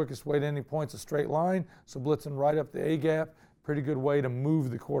that the quickest way to any point is a straight line, so blitzing right up the A gap, pretty good way to move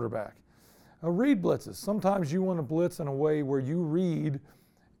the quarterback. Read blitzes. Sometimes you want to blitz in a way where you read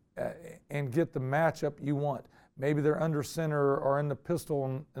and get the matchup you want. Maybe they're under center or in the pistol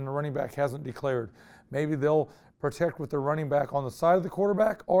and the running back hasn't declared. Maybe they'll protect with their running back on the side of the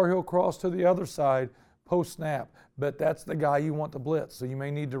quarterback, or he'll cross to the other side post snap. But that's the guy you want to blitz, so you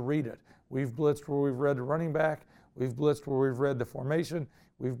may need to read it. We've blitzed where we've read the running back. We've blitzed where we've read the formation.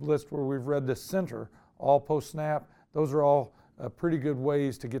 We've blitzed where we've read the center, all post snap. Those are all pretty good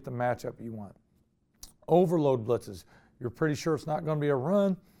ways to get the matchup you want. Overload blitzes. You're pretty sure it's not going to be a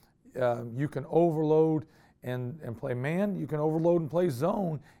run. You can overload and play man. You can overload and play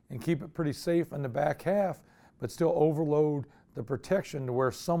zone and keep it pretty safe in the back half, but still overload the protection to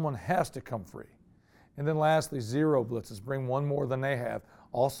where someone has to come free. And then lastly, zero blitzes. Bring one more than they have.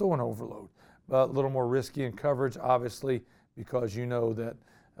 Also an overload, but a little more risky in coverage, obviously, because you know that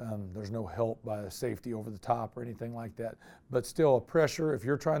there's no help by a safety over the top or anything like that. But still a pressure, if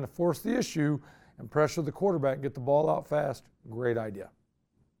you're trying to force the issue and pressure the quarterback and get the ball out fast, great idea.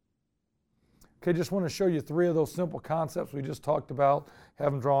 Okay, just want to show you three of those simple concepts we just talked about,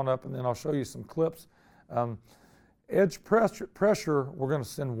 have them drawn up, and then I'll show you some clips. Edge pressure, we're going to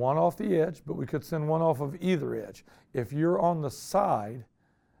send one off the edge, but we could send one off of either edge. If you're on the side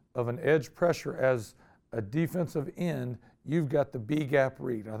of an edge pressure as a defensive end, you've got the B gap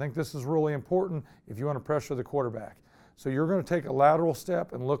read. I think this is really important if you want to pressure the quarterback. So you're going to take a lateral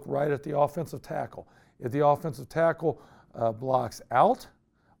step and look right at the offensive tackle. If the offensive tackle blocks out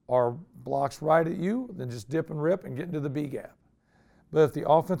or blocks right at you, then just dip and rip and get into the B gap. But if the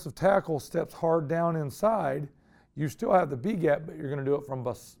offensive tackle steps hard down inside, you still have the B gap, but you're going to do it from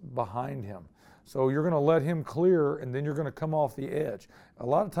behind him. So you're going to let him clear, and then you're going to come off the edge. A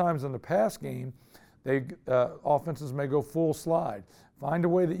lot of times in the pass game, offenses may go full slide. Find a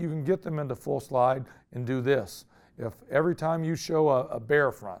way that you can get them into full slide and do this. If every time you show a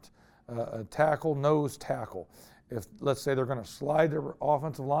bear front, a tackle, nose tackle, if let's say they're going to slide their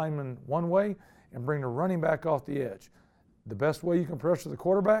offensive lineman one way and bring the running back off the edge, the best way you can pressure the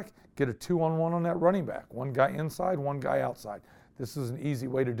quarterback, get a 2-on-1 on that running back. One guy inside, one guy outside. This is an easy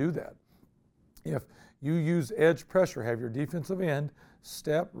way to do that. If you use edge pressure, have your defensive end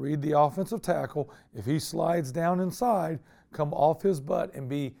step, read the offensive tackle. If he slides down inside, come off his butt and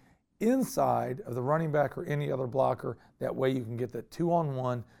be inside of the running back or any other blocker. That way you can get that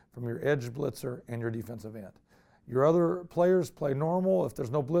 2-on-1 from your edge blitzer and your defensive end. Your other players play normal. If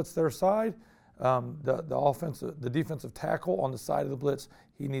there's no blitz their side, the defensive tackle on the side of the blitz,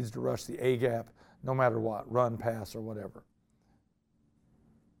 he needs to rush the A gap no matter what, run, pass, or whatever.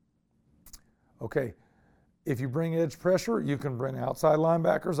 Okay, if you bring edge pressure, you can bring outside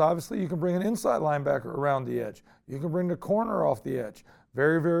linebackers. Obviously, you can bring an inside linebacker around the edge. You can bring the corner off the edge.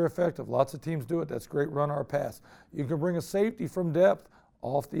 Very, very effective. Lots of teams do it. That's great run or pass. You can bring a safety from depth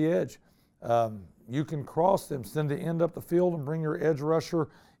off the edge. You can cross them, send the end up the field, and bring your edge rusher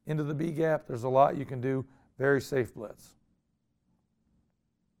into the B gap. There's a lot you can do. Very safe blitz.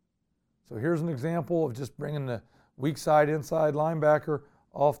 So here's an example of just bringing the weak side inside linebacker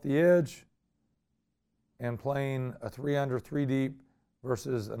off the edge and playing a 3 under 3 deep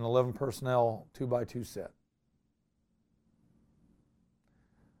versus an 11 personnel 2x2 set.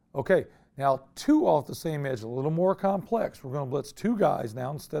 Okay, now two off the same edge, a little more complex. We're going to blitz two guys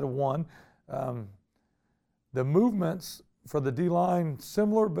now instead of one. The movements for the D-line,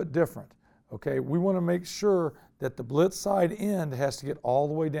 similar but different. Okay, we want to make sure that the blitz side end has to get all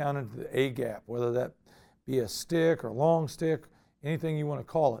the way down into the A gap, whether that be a stick or long stick, anything you want to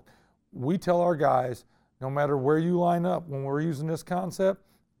call it. We tell our guys, no matter where you line up when we're using this concept,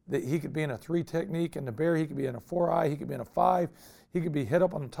 that he could be in a 3 technique in the bear, he could be in a 4-eye, he could be in a 5, he could be hit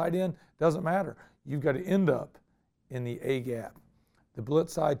up on the tight end, doesn't matter. You've got to end up in the A gap. The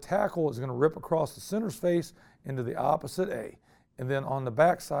blitz side tackle is going to rip across the center's face into the opposite A. And then on the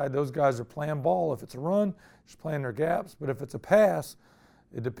backside, those guys are playing ball. If it's a run, just playing their gaps. But if it's a pass,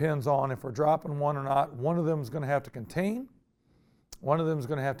 it depends on if we're dropping one or not. One of them is going to have to contain. One of them is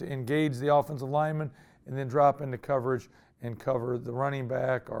going to have to engage the offensive lineman and then drop into coverage and cover the running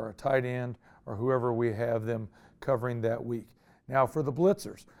back or a tight end or whoever we have them covering that week. Now for the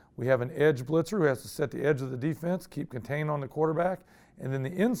blitzers, we have an edge blitzer who has to set the edge of the defense, keep contained on the quarterback, and then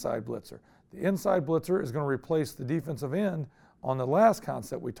the inside blitzer. The inside blitzer is going to replace the defensive end on the last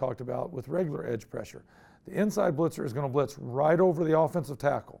concept we talked about with regular edge pressure. The inside blitzer is going to blitz right over the offensive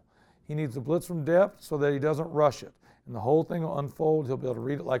tackle. He needs to blitz from depth so that he doesn't rush it. And the whole thing will unfold. He'll be able to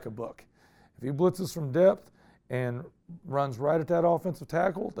read it like a book. If he blitzes from depth and runs right at that offensive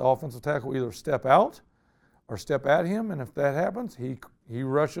tackle, the offensive tackle will either step out or step at him. And if that happens, he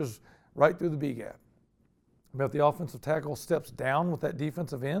rushes right through the B gap. But if the offensive tackle steps down with that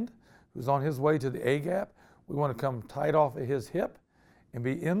defensive end, who's on his way to the A gap, we want to come tight off of his hip and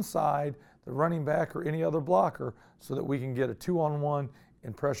be inside the running back or any other blocker so that we can get a 2-on-1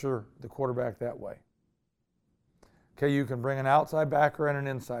 and pressure the quarterback that way. Okay, you can bring an outside backer and an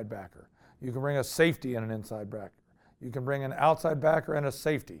inside backer. You can bring a safety and an inside backer. You can bring an outside backer and a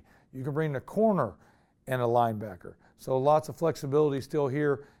safety. You can bring the corner and a linebacker. So lots of flexibility still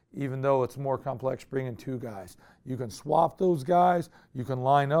here, even though it's more complex bringing two guys. You can swap those guys. You can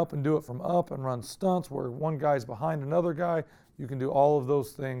line up and do it from up and run stunts where one guy's behind another guy. You can do all of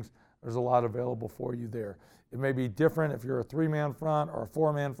those things. There's a lot available for you there. It may be different if you're a 3-man front or a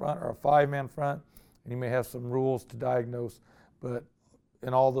 4-man front or a 5-man front, and you may have some rules to diagnose, but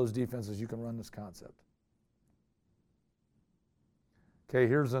in all those defenses, you can run this concept. Okay,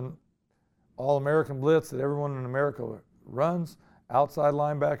 here's an all-American blitz that everyone in America runs. Outside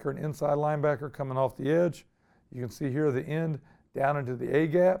linebacker and inside linebacker coming off the edge. You can see here the end down into the A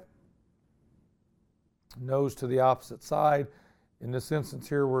gap. Nose to the opposite side. In this instance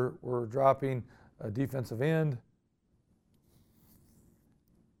here, we're dropping a defensive end.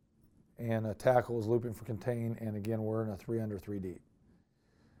 And a tackle is looping for contain. And again, we're in a 3 under 3 deep.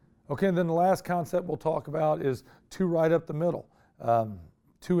 Okay, and then the last concept we'll talk about is 2 right up the middle.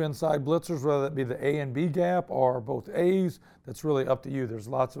 2 inside blitzers, whether that be the A and B gap or both A's, that's really up to you. There's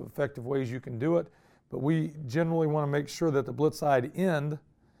lots of effective ways you can do it, but we generally want to make sure that the blitz side end,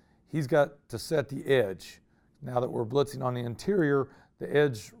 he's got to set the edge. Now that we're blitzing on the interior, the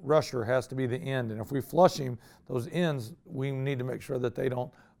edge rusher has to be the end, and if we flush him, those ends, we need to make sure that they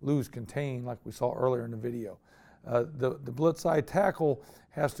don't lose contain like we saw earlier in the video. The blitz side tackle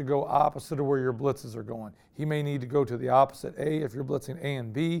has to go opposite of where your blitzes are going. He may need to go to the opposite A if you're blitzing A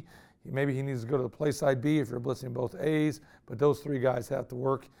and B. Maybe he needs to go to the play side B if you're blitzing both A's, but those 3 guys have to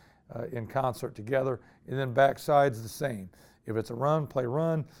work in concert together. And then backside's the same. If it's a run, play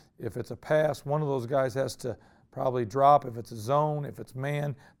run. If it's a pass, one of those guys has to probably drop. If it's a zone, if it's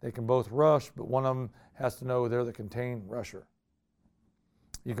man, they can both rush, but one of them has to know they're the contained rusher.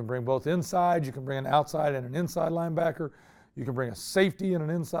 You can bring both inside. You can bring an outside and an inside linebacker. You can bring a safety and an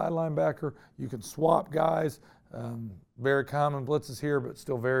inside linebacker. You can swap guys. Very common blitzes here, but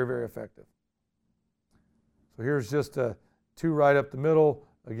still very, very effective. So here's just a 2 right up the middle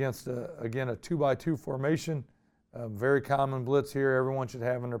against, again, a 2-by-2 formation. Very common blitz here. Everyone should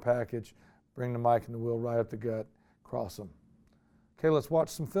have in their package. Bring the mic and the wheel right up the gut. Cross them. Okay, let's watch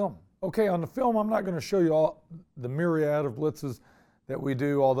some film. Okay, on the film, I'm not going to show you all the myriad of blitzes that we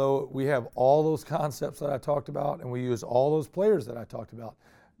do, although we have all those concepts that I talked about and we use all those players that I talked about.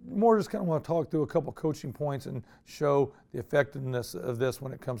 More just kind of want to talk through a couple coaching points and show the effectiveness of this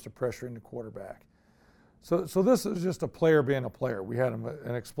when it comes to pressuring the quarterback. So this is just a player being a player. We had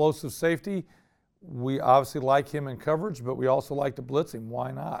an explosive safety. We obviously like him in coverage, but we also like to blitz him.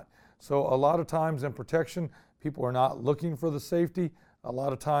 Why not? So a lot of times in protection, people are not looking for the safety. A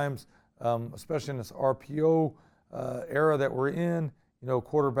lot of times, especially in this RPO era that we're in, you know,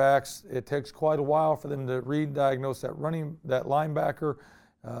 quarterbacks, it takes quite a while for them to read and diagnose that linebacker,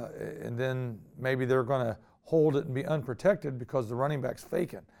 and then maybe they're going to hold it and be unprotected because the running back's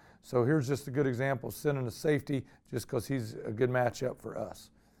faking. So here's just a good example of sending a safety just because he's a good matchup for us.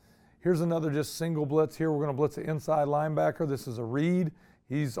 Here's another just single blitz here. We're going to blitz the inside linebacker. This is a read.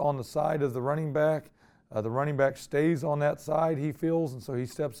 He's on the side of the running back. The running back stays on that side, he feels, and so he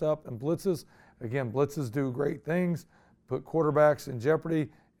steps up and blitzes. Again, blitzes do great things, put quarterbacks in jeopardy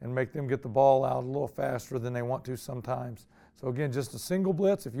and make them get the ball out a little faster than they want to sometimes. So again, just a single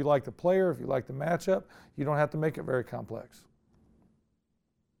blitz. If you like the player, if you like the matchup, you don't have to make it very complex.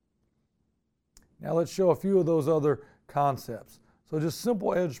 Now let's show a few of those other concepts. So just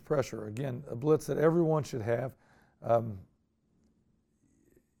simple edge pressure. Again, a blitz that everyone should have.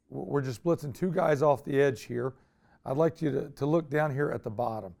 We're just blitzing 2 guys off the edge here. I'd like you to look down here at the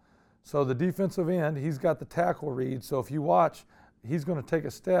bottom. So the defensive end, he's got the tackle read. So if you watch, he's going to take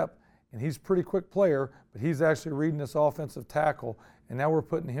a step, and he's a pretty quick player, but he's actually reading this offensive tackle, and now we're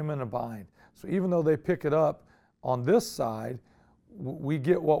putting him in a bind. So even though they pick it up on this side, we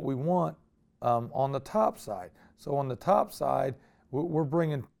get what we want on the top side. So on the top side, we're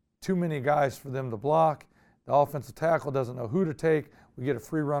bringing too many guys for them to block. The offensive tackle doesn't know who to take. We get a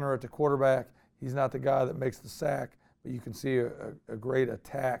free runner at the quarterback. He's not the guy that makes the sack, but you can see a great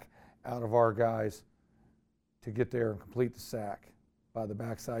attack out of our guys to get there and complete the sack by the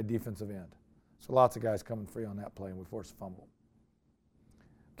backside defensive end. So lots of guys coming free on that play, and we force a fumble.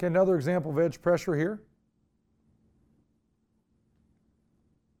 Okay, another example of edge pressure here.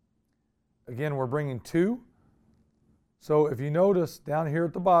 Again, we're bringing two. So if you notice down here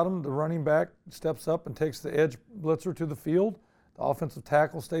at the bottom, the running back steps up and takes the edge blitzer to the field. The offensive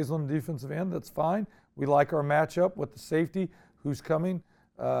tackle stays on the defensive end. That's fine. We like our matchup with the safety who's coming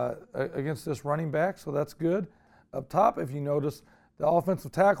against this running back, so that's good. Up top, if you notice, the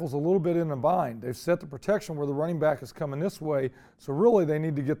offensive tackle's a little bit in a bind. They've set the protection where the running back is coming this way, so really they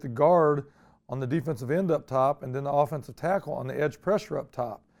need to get the guard on the defensive end up top and then the offensive tackle on the edge pressure up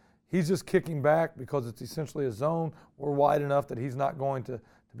top. He's just kicking back because it's essentially a zone. We're wide enough that he's not going to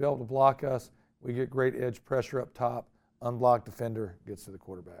be able to block us. We get great edge pressure up top. Unblocked defender gets to the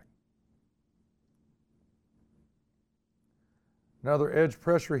quarterback. Another edge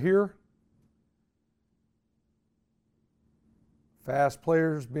pressure here. Fast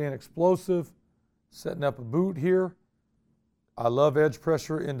players being explosive, setting up a boot here. I love edge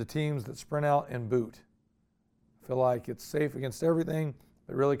pressure into teams that sprint out and boot. I feel like it's safe against everything.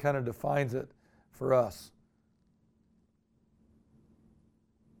 It really kind of defines it for us.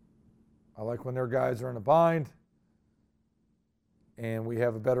 I like when their guys are in a bind and we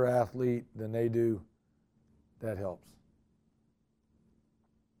have a better athlete than they do. That helps.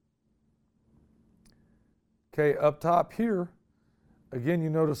 Okay, up top here, again, you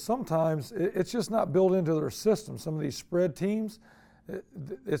notice sometimes it's just not built into their system. Some of these spread teams,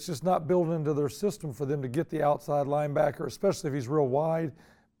 it's just not built into their system for them to get the outside linebacker, especially if he's real wide.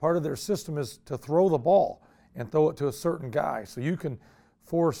 Part of their system is to throw the ball and throw it to a certain guy. So you can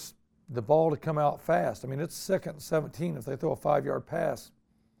force the ball to come out fast. I mean, it's 2nd and 17 if they throw a 5-yard pass.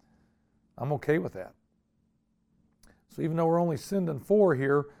 I'm okay with that. So even though we're only sending 4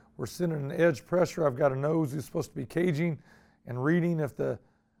 here, we're sending an edge pressure. I've got a nose who's supposed to be caging and reading if the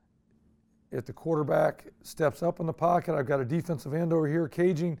quarterback steps up in the pocket. I've got a defensive end over here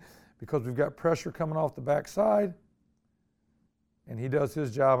caging because we've got pressure coming off the backside. And he does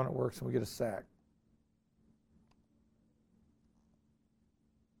his job and it works and we get a sack.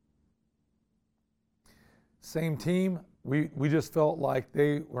 Same team, we just felt like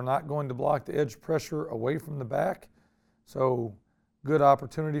they were not going to block the edge pressure away from the back. So good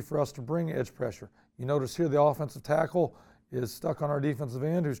opportunity for us to bring edge pressure. You notice here the offensive tackle is stuck on our defensive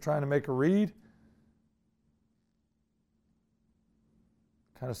end who's trying to make a read.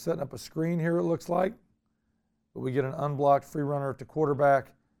 Kind of setting up a screen here, it looks like. But we get an unblocked free runner at the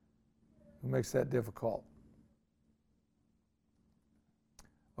quarterback who makes that difficult.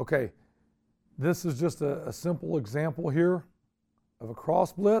 Okay, this is just a simple example here of a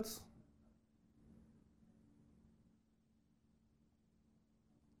cross blitz.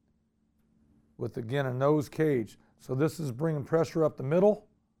 With, again, a nose cage. So this is bringing pressure up the middle.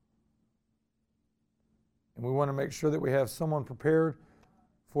 And we want to make sure that we have someone prepared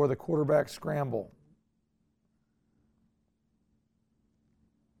for the quarterback scramble.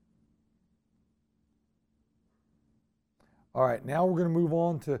 All right, now we're going to move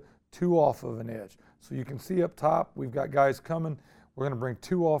on to 2 off of an edge. So you can see up top, we've got guys coming. We're going to bring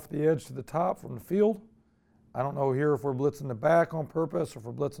 2 off the edge to the top from the field. I don't know here if we're blitzing the back on purpose or if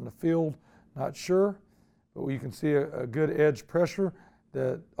we're blitzing the field. Not sure, but you can see a good edge pressure.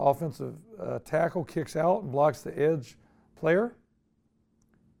 The offensive tackle kicks out and blocks the edge player.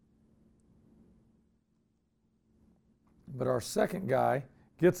 But our second guy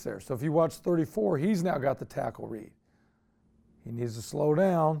gets there. So if you watch 34, he's now got the tackle read. He needs to slow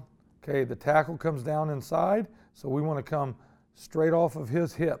down. Okay, the tackle comes down inside, so we want to come straight off of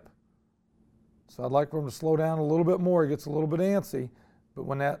his hip. So I'd like for him to slow down a little bit more. He gets a little bit antsy, but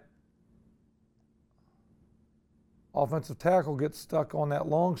when that offensive tackle gets stuck on that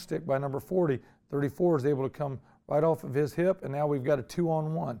long stick by number 40, 34 is able to come right off of his hip, and now we've got a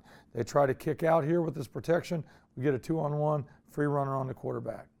 2-on-1. They try to kick out here with this protection. We get a 2-on-1, free runner on the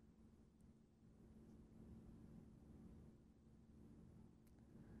quarterback.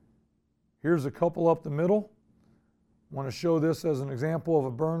 Here's a couple up the middle. I want to show this as an example of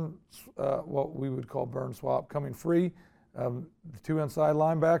a burn, what we would call burn swap, coming free. The 2 inside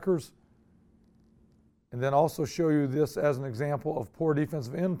linebackers. And then also show you this as an example of poor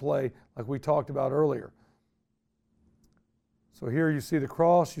defensive end play like we talked about earlier. So here you see the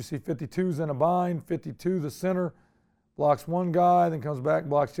cross, you see 52's in a bind, 52 the center. blocks one guy, then comes back,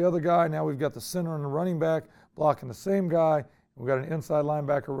 blocks the other guy. Now we've got the center and the running back blocking the same guy. We've got an inside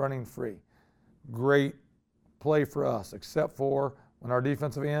linebacker running free. Great play for us, except for when our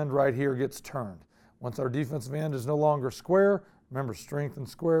defensive end right here gets turned. Once our defensive end is no longer square, remember strength and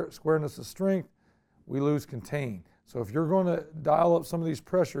squareness is strength, we lose contain. So if you're going to dial up some of these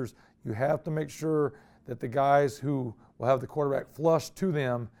pressures, you have to make sure that the guys who will have the quarterback flush to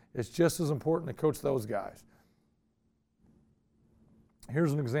them, it's just as important to coach those guys.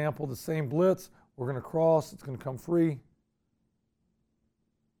 Here's an example of the same blitz. We're going to cross, it's going to come free,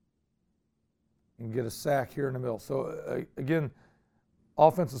 and get a sack here in the middle. So again,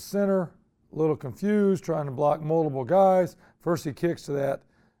 offensive center, a little confused, trying to block multiple guys. First he kicks to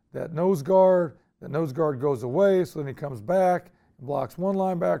that nose guard. That nose guard goes away, so then he comes back and blocks one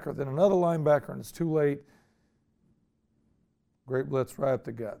linebacker, then another linebacker, and it's too late. Great blitz right up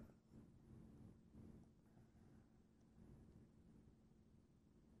the gut.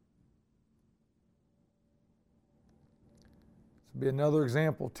 This will be another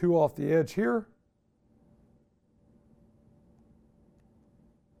example, 2 off the edge here.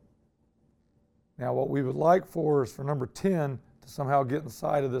 Now what we would like is for number 10 to somehow get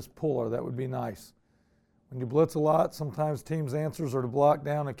inside of this puller. That would be nice. When you blitz a lot, sometimes teams' answers are to block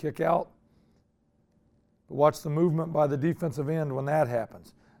down and kick out. But watch the movement by the defensive end when that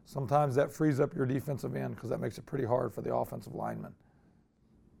happens. Sometimes that frees up your defensive end because that makes it pretty hard for the offensive lineman.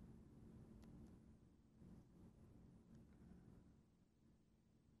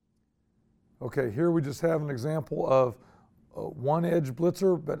 Okay, here we just have an example of one edge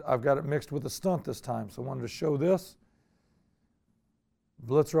blitzer, but I've got it mixed with a stunt this time. So I wanted to show this.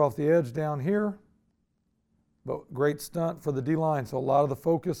 Blitzer off the edge down here, but great stunt for the D-line. So a lot of the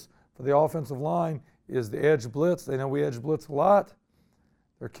focus for the offensive line is the edge blitz. They know we edge blitz a lot.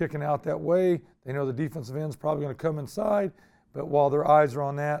 They're kicking out that way. They know the defensive end's probably going to come inside, but while their eyes are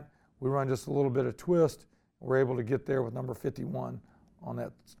on that, we run just a little bit of twist. We're able to get there with number 51 on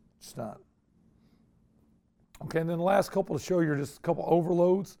that stunt. Okay, and then the last couple to show you are just a couple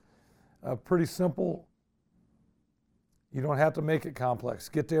overloads. Pretty simple. You don't have to make it complex.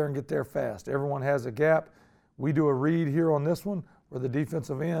 Get there and get there fast. Everyone has a gap. We do a read here on this one where the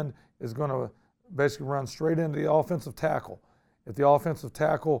defensive end is going to basically run straight into the offensive tackle. If the offensive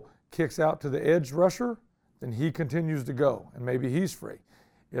tackle kicks out to the edge rusher, then he continues to go, and maybe he's free.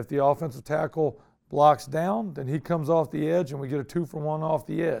 If the offensive tackle blocks down, then he comes off the edge, and we get a 2-for-1 off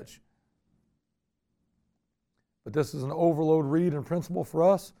the edge. But this is an overload read in principle for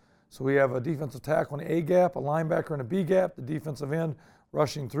us. So we have a defensive tackle in A gap, a linebacker in a B gap, the defensive end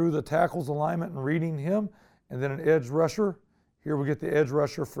rushing through the tackle's alignment and reading him, and then an edge rusher. Here we get the edge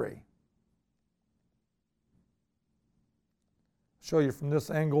rusher free. Show you from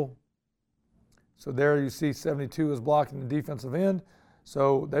this angle. So there you see 72 is blocking the defensive end.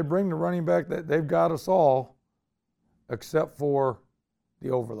 So they bring the running back, that they've got us all except for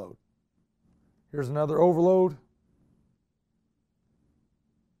the overload. Here's another overload.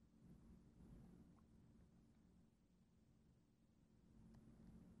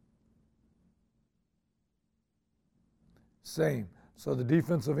 Same. So the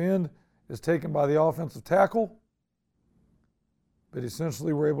defensive end is taken by the offensive tackle, but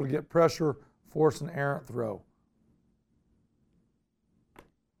essentially we're able to get pressure, force an errant throw.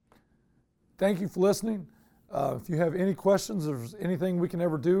 Thank you for listening. If you have any questions, if there's anything we can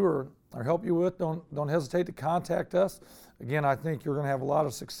ever do or help you with, don't hesitate to contact us. Again, I think you're going to have a lot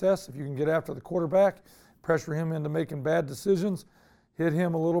of success if you can get after the quarterback, pressure him into making bad decisions, hit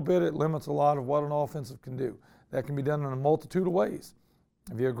him a little bit. It limits a lot of what an offensive can do. That can be done in a multitude of ways.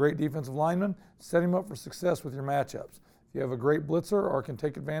 If you have a great defensive lineman, set him up for success with your matchups. If you have a great blitzer or can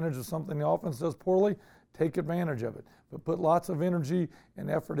take advantage of something the offense does poorly, take advantage of it. But put lots of energy and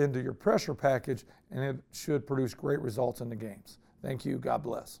effort into your pressure package, and it should produce great results in the games. Thank you. God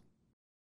bless.